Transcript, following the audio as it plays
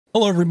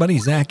Hello everybody,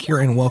 Zach here,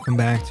 and welcome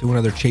back to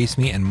another Chase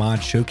Me and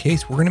Mod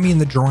Showcase. We're going to be in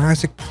the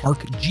Jurassic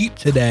Park Jeep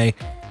today.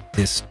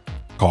 This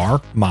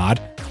car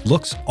mod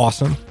looks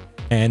awesome,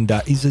 and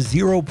is a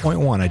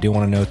 0.1. I do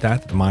want to note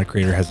that the mod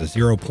creator has a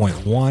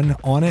 0.1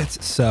 on it,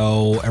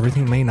 so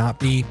everything may not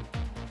be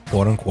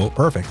quote-unquote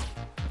perfect.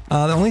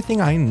 The only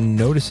thing I'm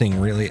noticing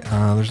really,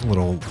 there's a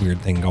little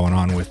weird thing going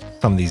on with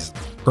some of these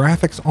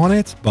graphics on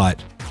it,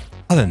 but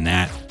other than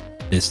that,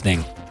 this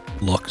thing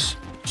looks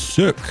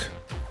sick.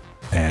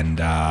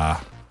 And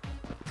I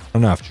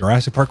don't know if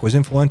Jurassic Park was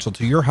influential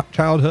to your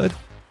childhood,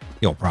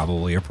 you'll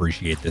probably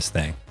appreciate this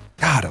thing.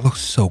 God, it looks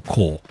so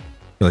cool.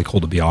 Really cool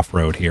to be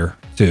off-road here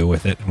too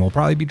with it. And we'll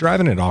probably be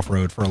driving it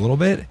off-road for a little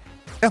bit.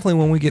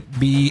 Definitely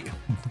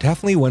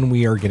when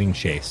we are getting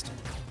chased,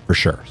 for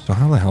sure. So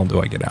how the hell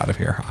do I get out of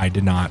here? I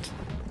did not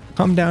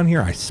come down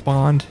here. I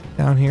spawned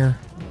down here.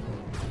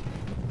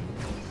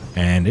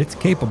 And it's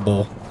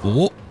capable.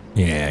 Whoa.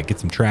 Yeah, get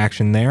some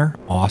traction there.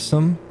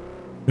 Awesome.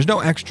 There's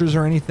no extras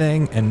or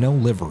anything and no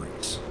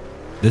liveries.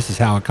 This is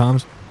how it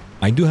comes.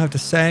 I do have to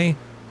say,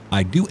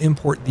 I do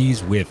import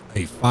these with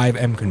a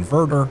 5M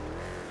converter.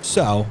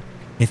 So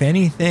if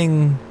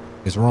anything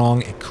is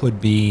wrong, it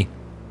could be,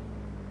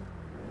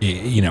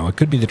 it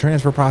could be the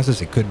transfer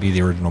process. It could be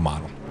the original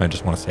model. I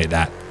just want to say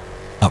that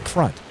up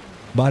front.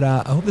 But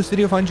I hope this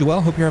video finds you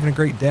well. Hope you're having a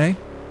great day.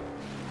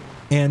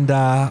 And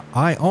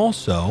I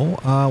also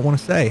want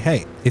to say,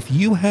 hey, if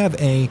you have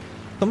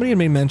somebody had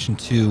made mention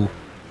to,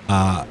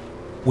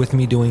 with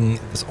me doing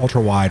this ultra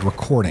wide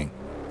recording,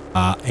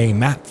 a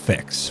map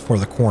fix for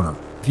the corner.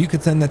 If you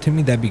could send that to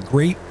me, that'd be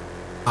great.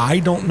 I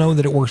don't know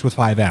that it works with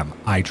 5M.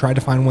 I tried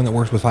to find one that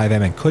works with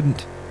 5M and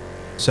couldn't.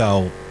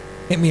 So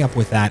hit me up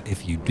with that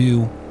if you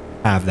do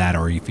have that,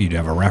 or if you do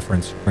have a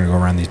reference. We're gonna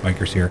go around these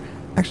bikers here.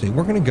 Actually,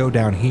 we're gonna go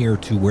down here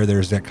to where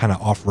there's that kind of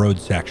off-road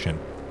section.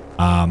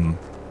 Oh,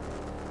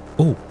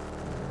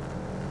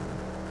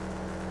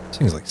 this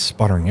thing's like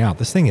sputtering out.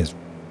 This thing is,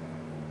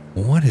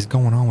 what is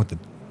going on with the,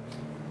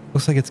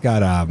 looks like it's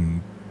got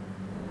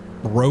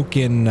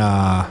broken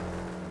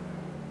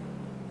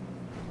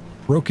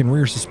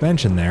rear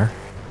suspension there.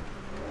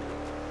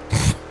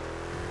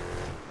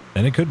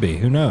 And it could be,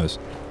 who knows?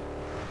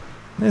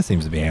 That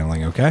seems to be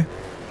handling okay.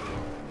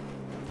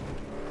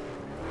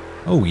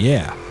 Oh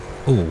yeah.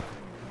 Oh,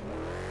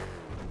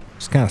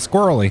 it's kind of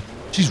squirrely.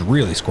 She's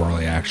really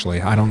squirrely,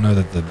 actually. I don't know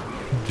that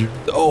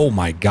oh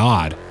my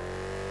god,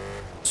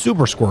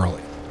 super squirrely.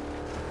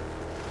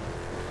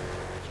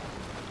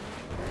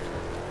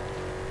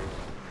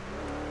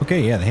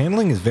 Okay, yeah, the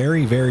handling is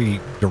very, very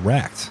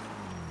direct.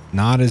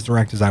 Not as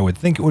direct as I would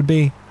think it would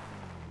be.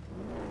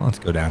 Let's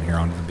go down here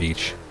onto the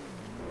beach.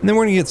 And then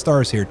we're going to get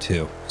stars here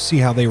too. See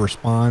how they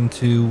respond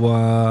to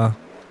the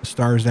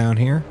stars down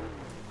here.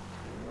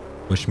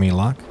 Wish me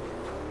luck.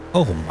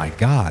 Oh my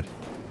god.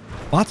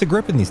 Lots of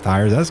grip in these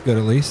tires. That's good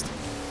at least.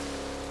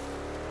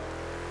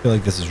 Feel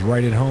like this is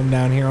right at home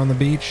down here on the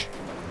beach.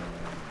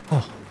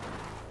 Oh.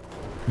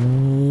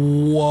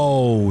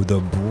 Whoa, the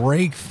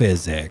brake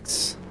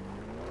physics.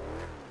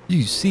 Do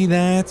you see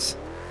that?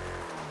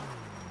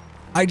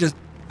 I don't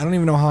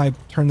even know how I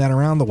turned that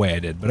around the way I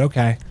did, but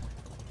okay.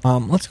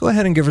 Let's go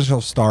ahead and give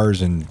ourselves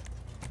stars and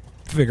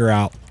figure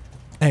out,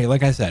 hey,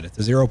 like I said, it's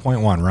a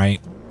 0.1, right?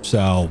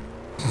 So,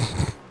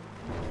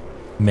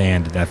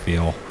 man, did that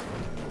feel.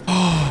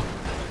 Oh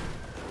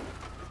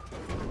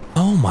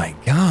my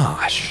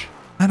gosh.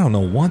 I don't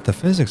know what the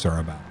physics are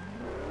about.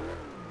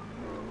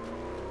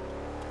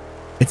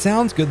 It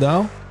sounds good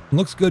though. It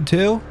looks good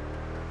too.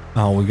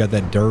 Oh, we got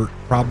that dirt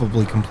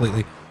probably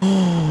completely.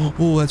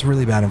 Oh, that's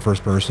really bad in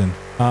first person.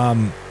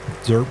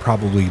 Dirt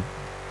probably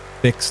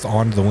fixed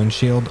onto the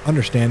windshield,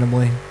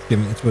 understandably.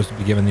 It's supposed to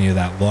be giving you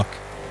that look.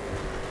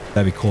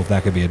 That'd be cool if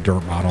that could be a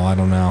dirt model. I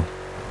don't know.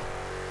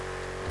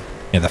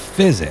 Yeah, the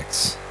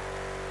physics.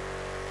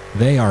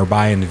 They are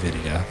by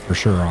NVIDIA for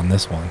sure on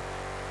this one.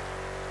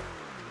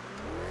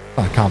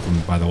 A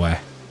compliment, by the way.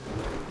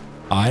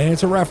 And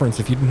it's a reference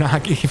if you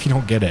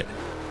don't get it.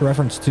 A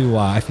reference to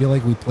I feel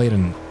like we had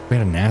a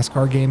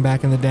NASCAR game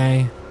back in the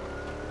day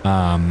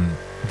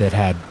that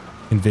had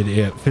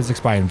NVIDIA physics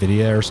by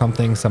NVIDIA or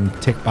something, some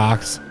tick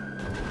box.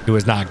 It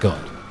was not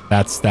good.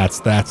 That's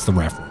the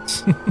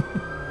reference.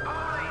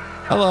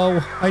 Hello,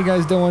 how you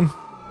guys doing?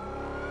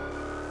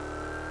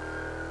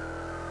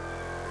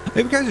 If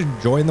you guys are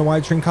enjoying the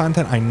widescreen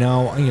content, I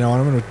know, I'm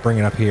going to bring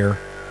it up here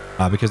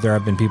because there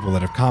have been people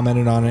that have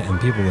commented on it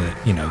and people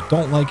that,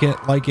 don't like it,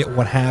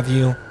 what have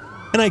you.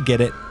 And I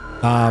get it.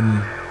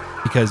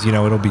 Because,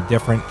 it'll be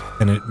different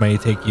and it may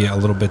take you a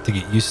little bit to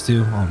get used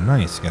to. Oh,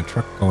 nice. Got a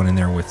truck going in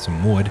there with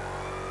some wood.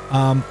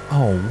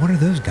 Oh, what are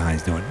those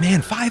guys doing?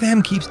 Man,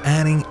 5M keeps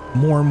adding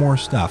more and more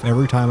stuff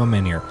every time I'm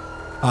in here.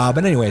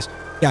 But anyways,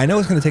 yeah, I know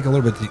it's going to take a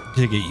little bit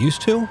to get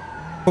used to,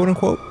 quote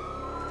unquote.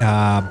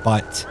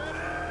 But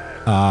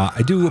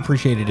I do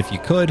appreciate it if you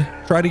could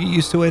try to get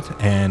used to it.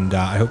 And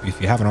I hope if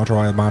you have an ultra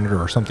wide monitor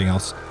or something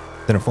else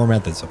in a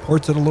format that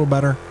supports it a little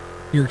better,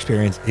 your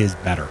experience is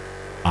better.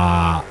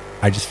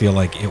 I just feel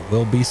like it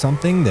will be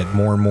something that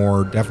more and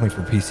more, definitely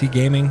for PC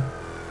gaming,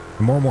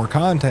 and more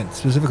content,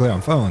 specifically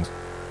on phones,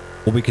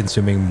 we'll be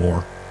consuming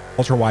more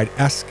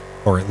ultra-wide-esque,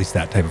 or at least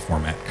that type of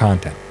format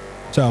content.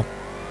 So,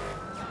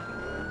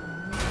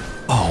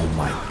 oh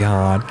my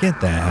God, get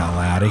the hell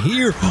out of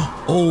here.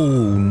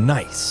 Oh,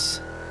 nice.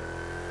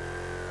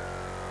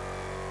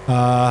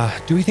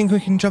 Do we think we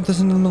can jump this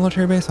into the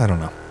military base? I don't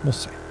know. We'll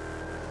see.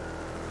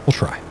 We'll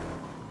try.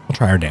 We'll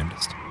try our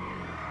damnedest.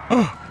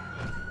 Oh.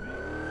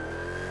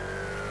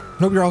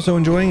 Hope you're also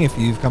enjoying. If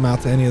you've come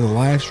out to any of the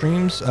live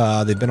streams,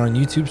 they've been on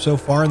YouTube so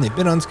far, and they've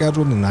been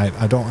unscheduled, and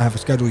I don't have a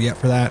schedule yet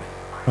for that.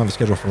 I don't have a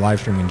schedule for live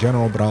streaming in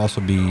general, but I'll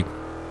also be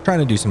trying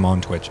to do some on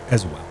Twitch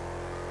as well.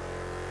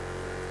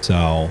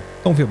 So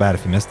don't feel bad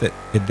if you missed it.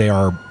 They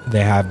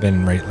have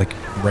been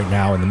right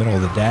now in the middle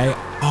of the day.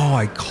 Oh,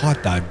 I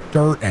caught the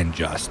dirt and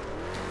just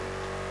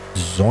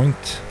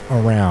zoinked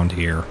around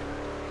here.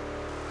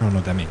 I don't know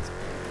what that means.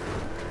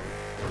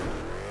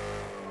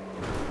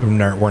 We're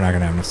not going to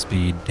have enough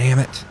speed. Damn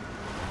it.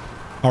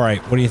 All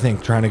right. What do you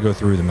think? Trying to go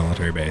through the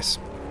military base.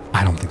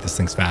 I don't think this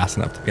thing's fast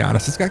enough, to be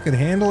honest. It's got good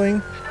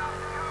handling.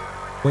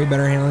 Way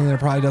better handling than it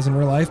probably does in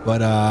real life. But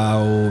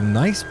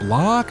nice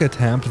block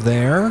attempt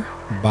there,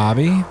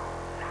 Bobby.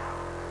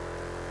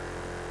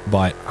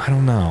 But I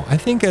don't know. I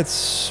think I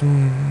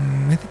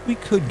think we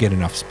could get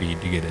enough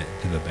speed to get it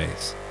to the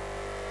base.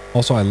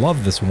 Also, I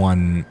love this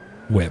one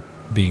whip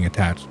being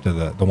attached to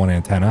the one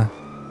antenna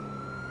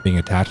being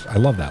attached. I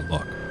love that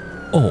look.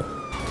 Oh,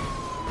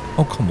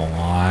 come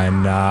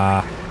on.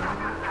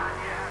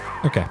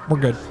 Okay, we're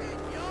good.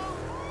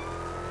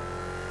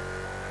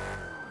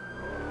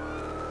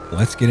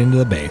 Let's get into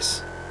the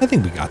base. I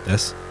think we got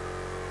this.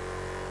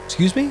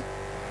 Excuse me?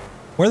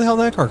 Where the hell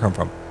did that car come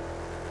from?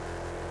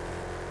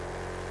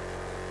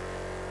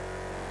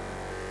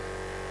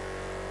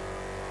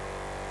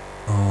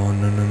 Oh,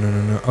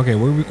 no. Okay,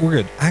 we're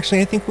good.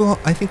 Actually, I think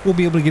we'll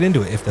be able to get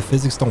into it if the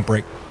physics don't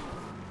break.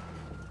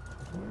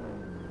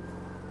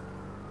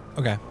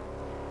 Okay.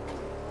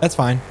 That's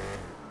fine.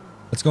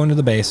 Let's go into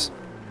the base.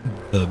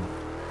 The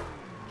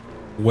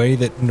way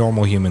that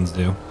normal humans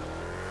do.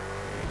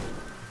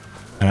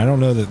 And I don't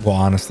know that, well,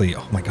 honestly,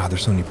 oh my God,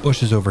 there's so many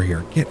bushes over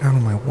here. Get out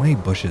of my way,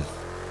 bushes.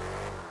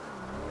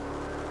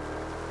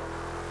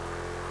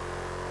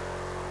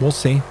 We'll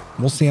see.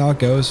 We'll see how it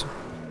goes.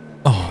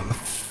 Oh,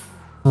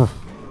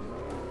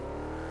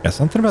 yeah,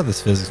 something about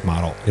this physics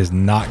model is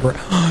not great.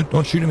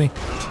 Don't shoot at me.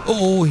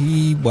 Oh,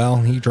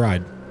 he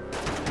tried.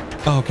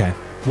 Okay.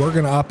 We're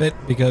going to up it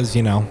because,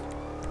 you know,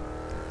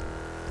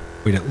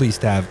 we'd at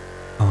least have,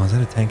 oh, is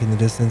that a tank in the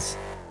distance?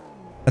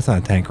 That's not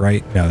a tank,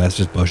 right? No, that's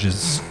just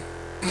bushes.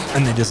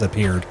 And they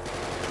disappeared.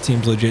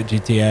 Seems legit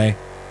GTA.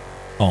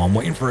 Oh, I'm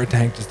waiting for a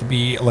tank just to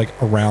be like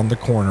around the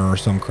corner or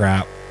some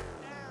crap.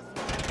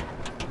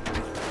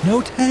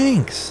 No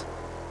tanks.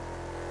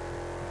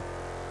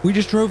 We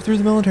just drove through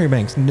the military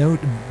banks. No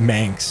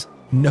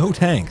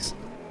tanks.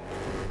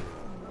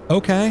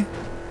 Okay.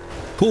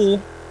 Cool.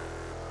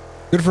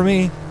 Good for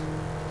me.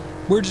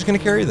 We're just going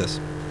to carry this.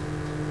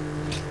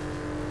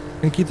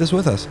 Gonna keep this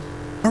with us.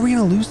 Are we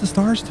going to lose the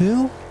stars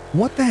too?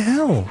 What the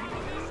hell?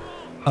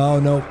 Oh,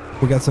 no.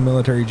 We got some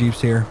military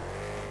Jeeps here.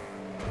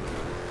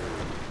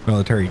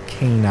 Military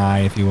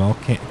canine, if you will.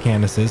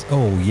 Candaces.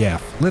 Oh, yeah.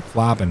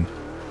 Flip-flopping.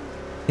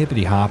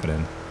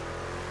 Hippity-hopping.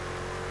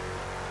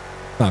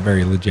 Not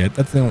very legit.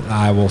 That's the only,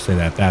 I will say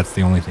that. That's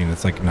the only thing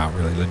that's like not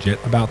really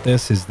legit about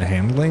this is the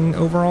handling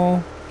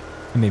overall.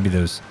 And maybe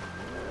those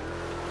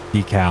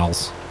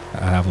decals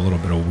have a little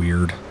bit of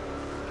weird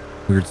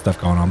stuff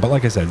going on. But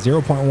like I said,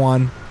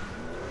 0.1.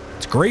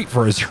 It's great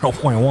for a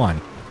 0.1.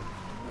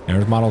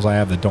 There's models I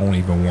have that don't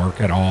even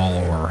work at all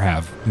or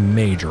have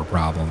major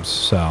problems.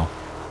 So,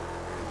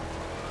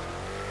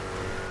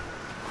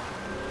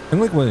 and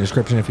link in the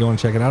description if you want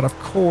to check it out. Of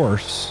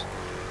course.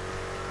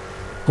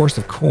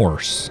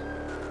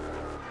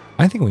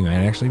 I think we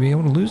might actually be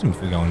able to lose them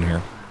if we go in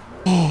here.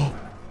 Oh,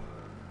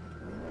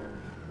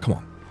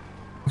 come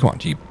on,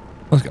 Jeep.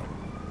 Let's go.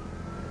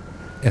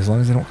 As long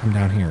as they don't come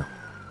down here.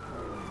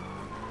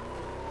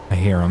 I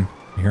hear them.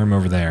 I hear them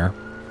over there.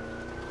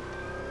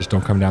 Just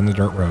don't come down the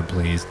dirt road,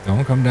 please.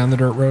 Don't come down the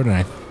dirt road, and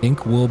I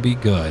think we'll be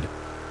good.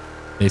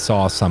 They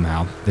saw us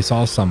somehow. They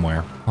saw us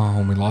somewhere.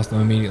 Oh, we lost them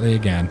immediately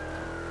again.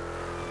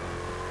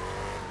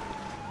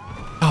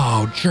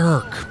 Oh,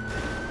 jerk.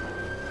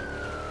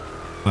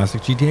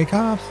 Classic GTA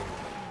cops.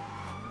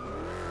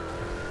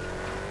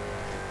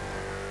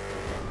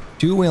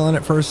 Two-wheeling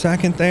it for a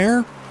second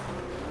there.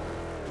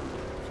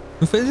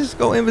 If I just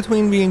go in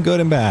between being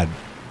good and bad.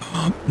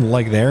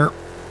 Like there.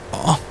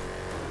 Oh.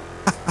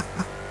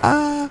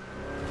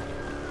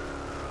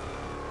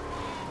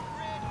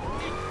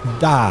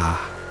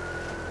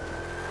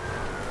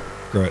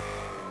 Screw it.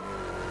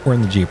 We're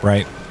in the Jeep,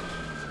 right?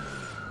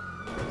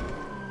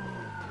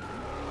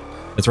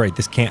 That's right.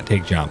 This can't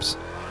take jumps.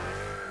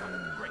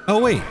 Oh,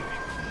 wait.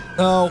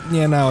 Oh,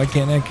 yeah, no, I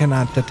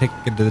cannot take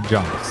it to the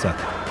jumps.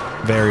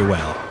 Very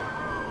well.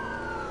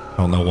 I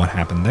don't know what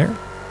happened there.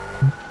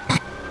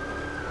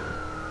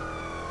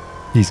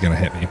 He's going to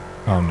hit me.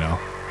 Oh, no.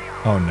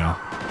 Oh, no.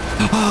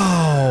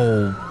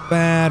 Oh,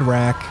 bad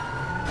rack.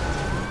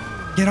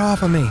 Get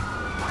off of me.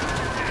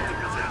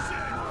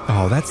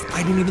 Oh,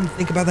 I didn't even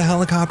think about the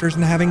helicopters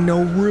and having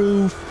no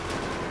roof.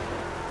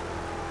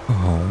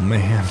 Oh,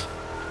 man.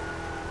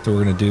 So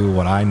we're going to do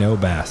what I know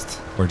best.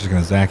 We're just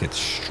going to zack it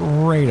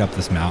straight up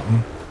this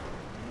mountain.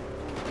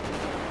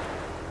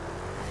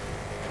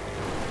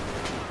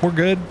 We're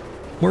good.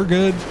 We're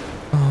good.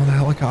 Oh, the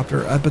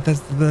helicopter. But that's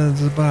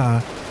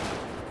the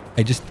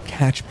I just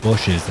catch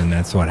bushes and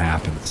that's what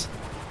happens.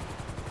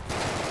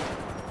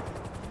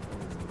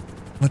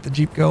 Let the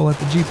Jeep go. Let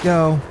the Jeep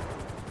go.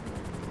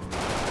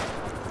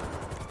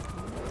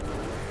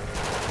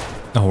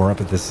 Oh, we're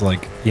up at this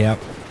like, yep.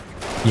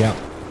 Don't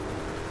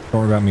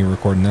worry about me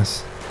recording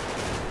this.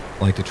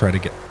 I like to try to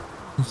get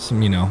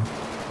some,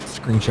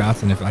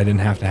 screenshots. And if I didn't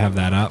have to have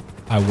that up,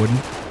 I wouldn't,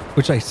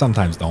 which I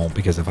sometimes don't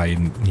because if I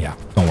didn't,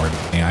 don't worry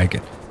about me.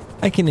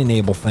 I can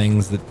enable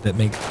things that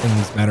make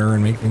things better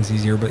and make things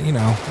easier. But you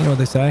know what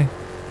they say?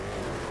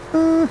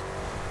 Oh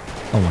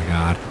my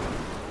God.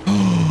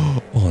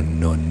 Oh,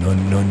 no.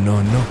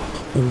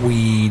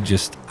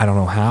 I don't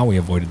know how we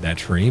avoided that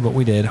tree, but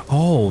we did.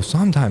 Oh,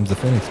 sometimes the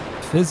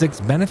physics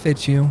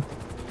benefits you.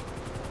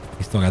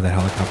 We still got that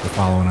helicopter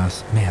following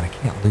us. Man, I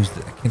can't lose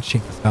it. I can't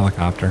shake this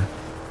helicopter.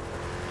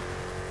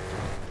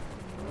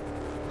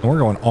 And we're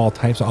going all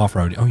types of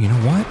off-road. Oh, you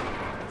know what?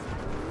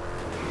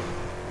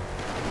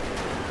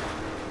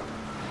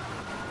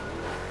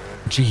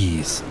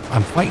 Jeez,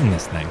 I'm fighting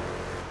this thing.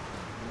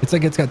 It's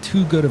like it's got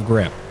too good of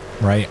grip,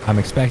 right? I'm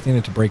expecting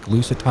it to break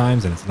loose at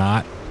times and it's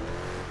not.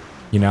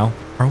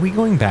 Are we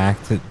going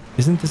back to,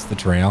 isn't this the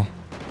trail?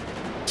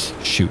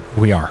 Shoot,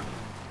 we are.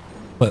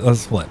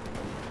 Let's flip.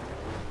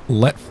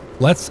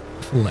 Let's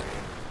flip.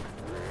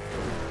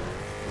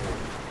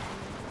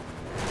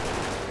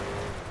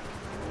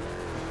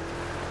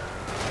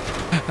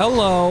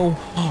 Hello.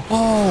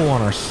 Oh,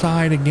 on our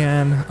side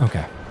again.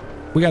 Okay.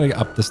 We got to get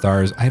up the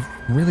stars. I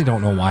really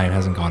don't know why it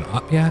hasn't gone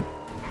up yet.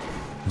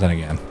 Then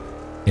again,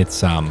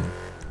 it's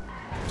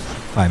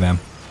 5M,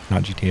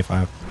 not GTA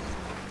 5.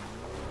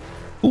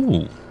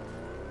 Ooh.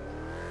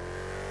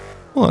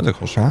 Well, that's a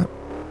cool shot.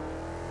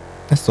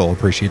 I still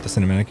appreciate the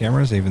cinematic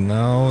cameras, even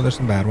though there's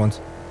some bad ones.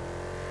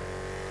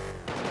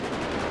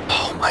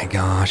 Oh my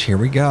gosh, here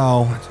we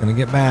go. It's gonna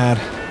get bad.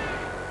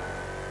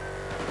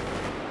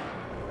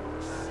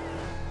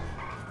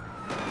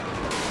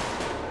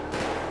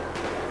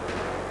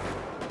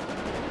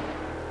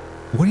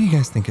 What do you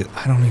guys think?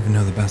 I don't even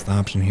know the best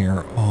option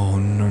here. Oh,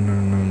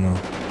 no.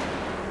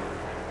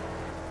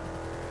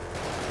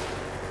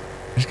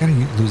 I just gotta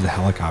lose the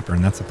helicopter,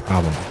 and that's the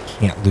problem. I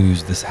can't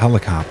lose this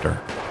helicopter.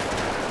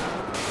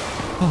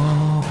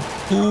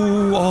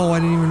 Oh, I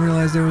didn't even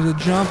realize there was a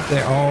jump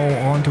there. Oh,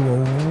 onto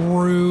a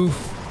roof.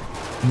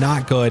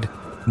 Not good.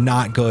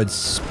 Not good.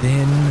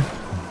 Spin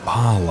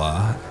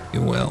bala, if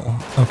you will.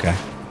 Okay.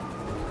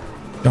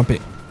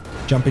 Jumpy.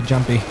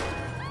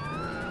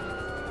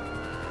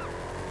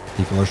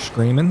 People are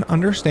screaming,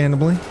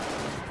 understandably.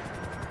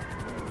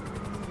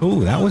 Oh,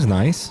 that was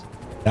nice.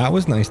 That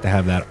was nice to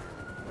have that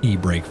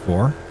e-brake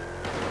for.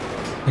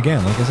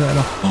 Again, like I said,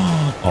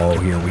 oh,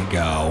 here we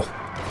go.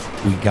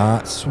 We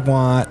got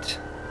SWAT.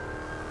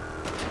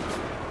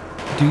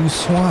 Do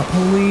SWAT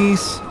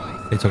police.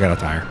 They took out a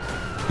tire.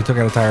 They took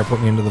out a tire,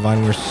 put me into the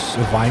Vinewood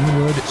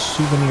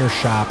souvenir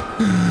shop.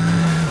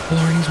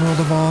 Barney's World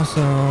of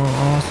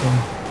Awesome.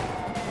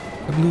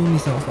 I blew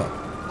myself up.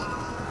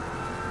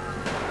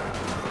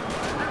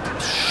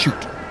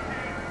 Shoot.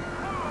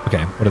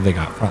 Okay, what have they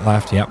got? Front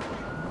left, yep.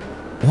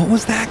 What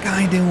was that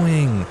guy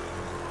doing?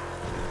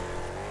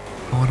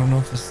 Oh, I don't know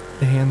if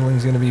the handling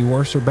is going to be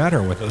worse or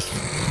better with this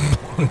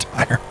blown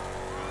tire.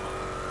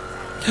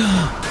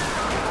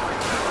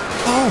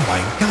 Oh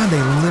my God,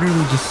 they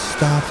literally just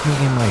stopped me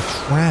in my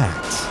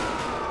tracks.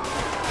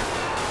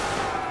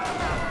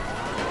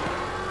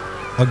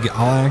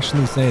 I'll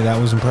actually say that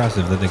was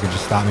impressive that they could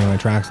just stop me in my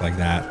tracks like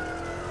that.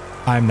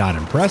 I'm not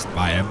impressed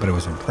by it, but it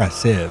was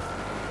impressive.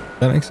 Does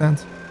that make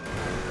sense?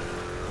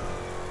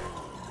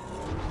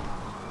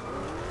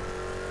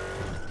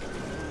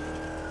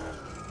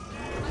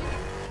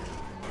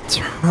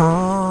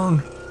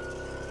 Turn.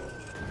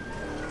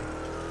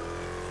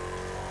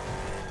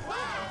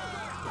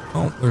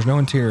 Oh, there's no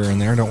interior in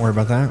there. Don't worry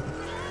about that.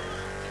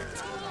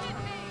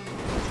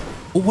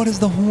 What is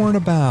the horn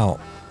about?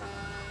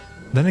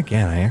 Then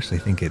again, I actually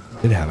think it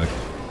did have a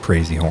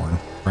crazy horn,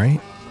 right?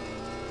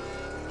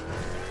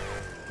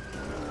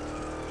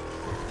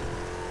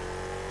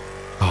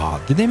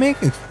 Oh, did they make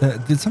it?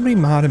 Did somebody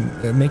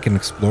make an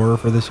Explorer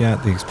for this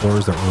yet? The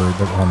Explorers that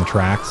were on the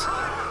tracks.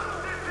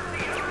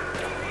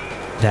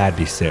 That'd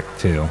be sick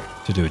too,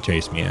 to do a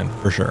chase me in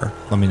for sure.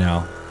 Let me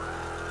know.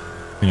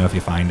 Let me know if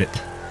you find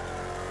it.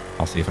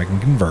 I'll see if I can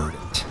convert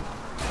it.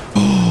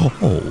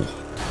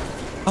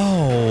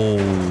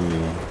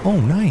 Oh,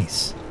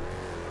 nice.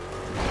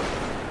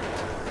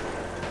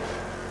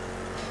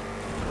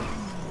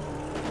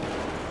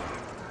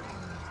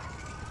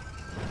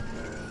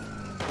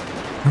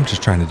 I'm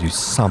just trying to do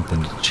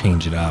something to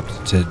change it up.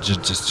 To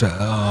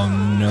oh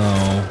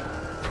no.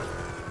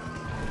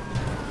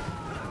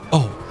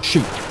 Oh,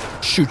 shoot.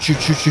 Shoot, shoot,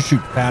 shoot, shoot,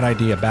 shoot. Bad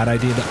idea, bad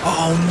idea.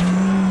 Oh,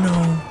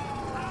 no.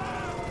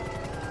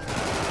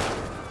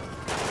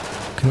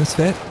 Can this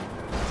fit?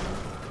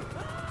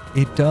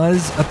 It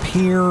does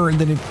appear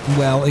that it,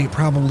 well, it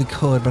probably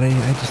could, but I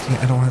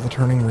don't have the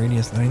turning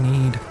radius that I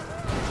need.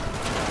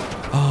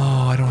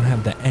 Oh, I don't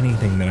have the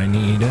anything that I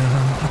need.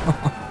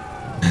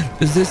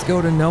 Does this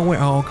go to nowhere?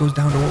 Oh, it goes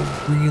down to a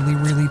really,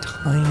 really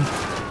tiny.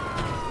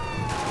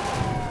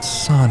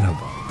 Son of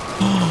a.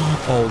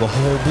 Oh, the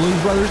whole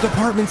Blues Brothers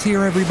apartment's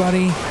here,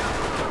 everybody.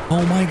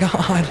 Oh my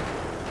God.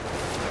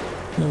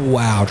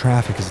 Wow,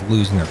 traffic is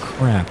losing their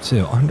crap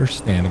too,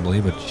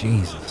 understandably, but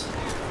Jesus.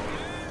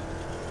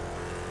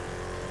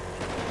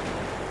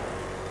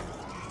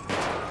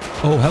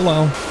 Oh,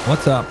 hello.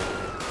 What's up?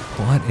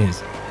 What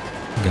is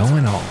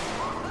going on?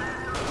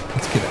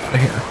 Let's get out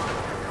of here.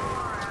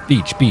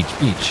 Beach, beach,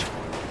 beach.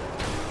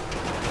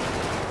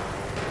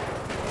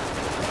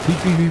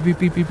 Beach, beach, beach,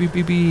 beach, beach, beach,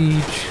 beach,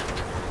 beach.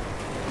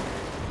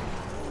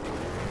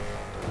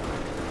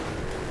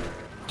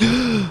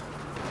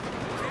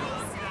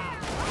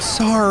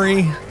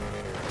 Sorry.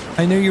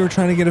 I knew you were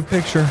trying to get a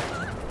picture.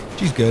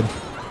 She's good.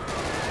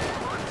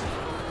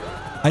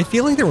 I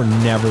feel like there were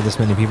never this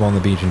many people on the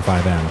beach in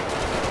 5M.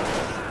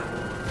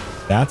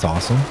 That's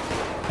awesome.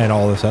 And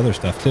all this other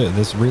stuff too.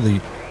 This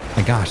really,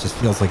 my gosh, this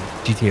feels like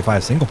GTA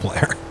 5 single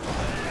player.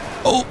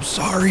 Oh,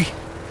 sorry.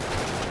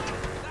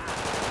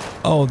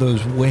 Oh,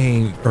 those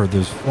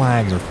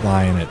flags are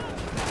flying at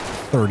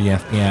 30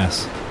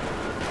 FPS.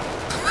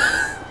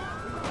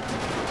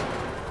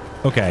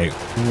 Okay.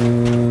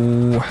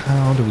 Ooh,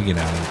 how do we get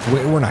out of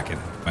it? We're not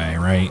getting away,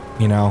 right?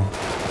 You know?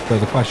 So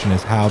the question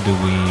is, how do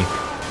we...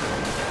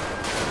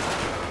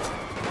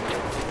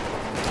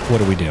 What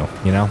do we do?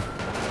 You know?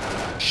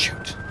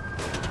 Shoot.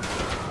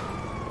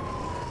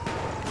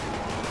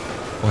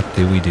 What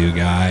do we do,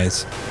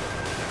 guys?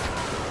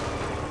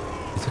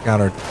 We took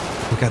out our...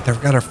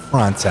 They've got our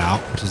fronts out,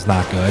 which is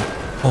not good.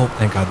 Oh,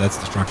 thank God that's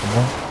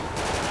destructible.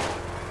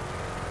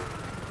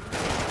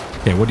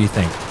 Okay, what do you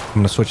think? I'm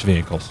going to switch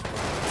vehicles.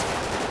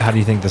 How do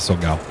you think this will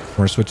go? We're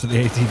going to switch to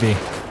the ATV.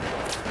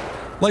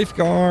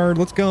 Lifeguard,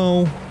 let's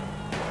go.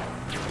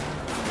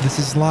 This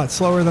is a lot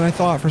slower than I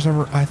thought for some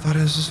reason. I thought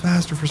it was just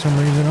faster for some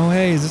reason. Oh,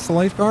 hey, is this the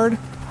lifeguard?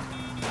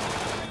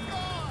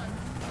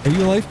 Are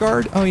you a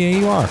lifeguard? Oh, yeah,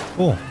 you are.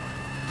 Cool.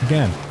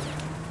 Again,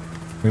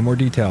 way more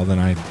detail than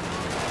I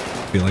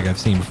feel like I've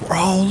seen before.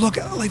 Oh, look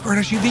at the lifeguard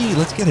SUV.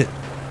 Let's get it.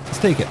 Let's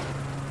take it.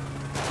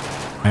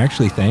 I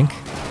actually think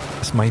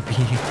this might be...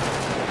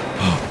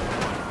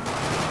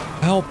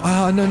 Help.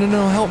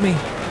 No. Help me.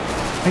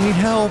 I need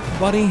help,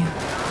 buddy.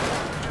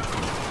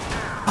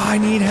 I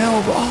need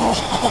help.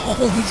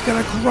 Oh, he's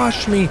going to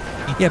crush me.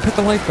 Yeah, put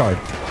the lifeguard.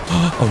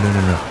 Oh,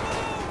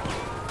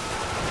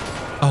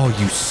 no. Oh,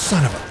 you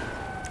son of a...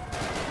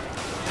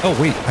 Oh,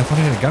 wait. I thought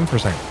I had a gun for a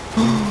second.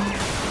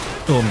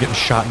 Oh, I'm getting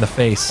shot in the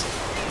face.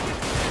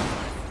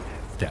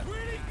 Dead.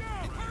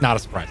 Not a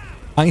surprise.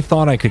 I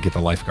thought I could get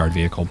the lifeguard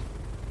vehicle,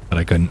 but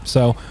I couldn't.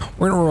 So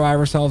we're going to revive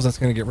ourselves. That's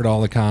going to get rid of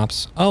all the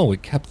cops. Oh,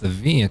 it kept the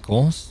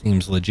vehicle.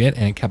 Seems legit.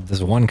 And it kept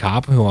this one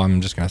cop who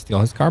I'm just going to steal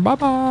his car.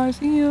 Bye-bye.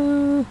 See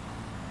ya.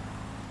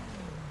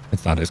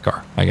 It's not his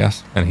car, I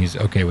guess. And he's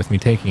okay with me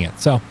taking it.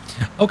 So,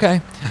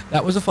 okay.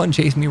 That was a fun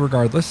chase me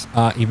regardless.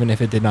 Even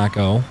if it did not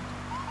go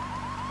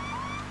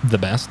the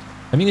best.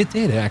 I mean, it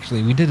did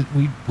actually.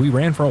 We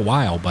ran for a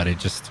while, but it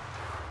just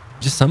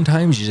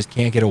sometimes you just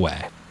can't get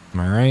away. Am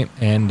I right?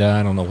 And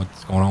I don't know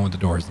what's going on with the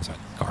doors inside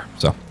the car.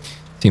 So,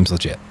 seems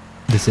legit.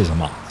 This is a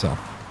mod, so.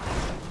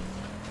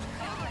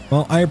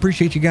 Well, I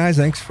appreciate you guys.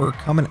 Thanks for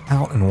coming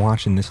out and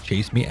watching this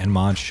Chase Me and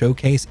Mod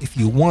showcase. If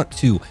you want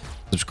to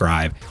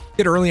subscribe,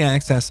 get early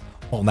access,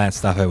 all that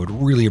stuff, I would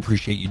really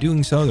appreciate you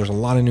doing so. There's a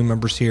lot of new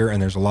members here,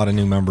 and there's a lot of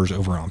new members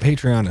over on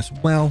Patreon as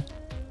well.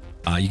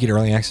 You get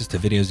early access to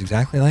videos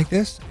exactly like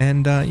this,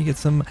 and you get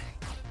some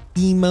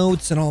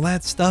emotes and all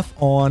that stuff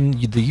on the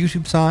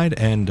YouTube side,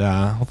 and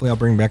hopefully I'll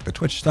bring back the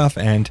Twitch stuff,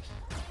 and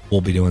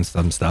we'll be doing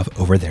some stuff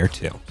over there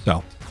too.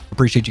 So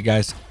appreciate you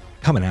guys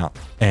coming out,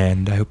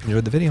 and I hope you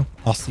enjoyed the video.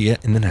 I'll see you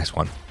in the next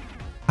one.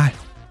 Bye.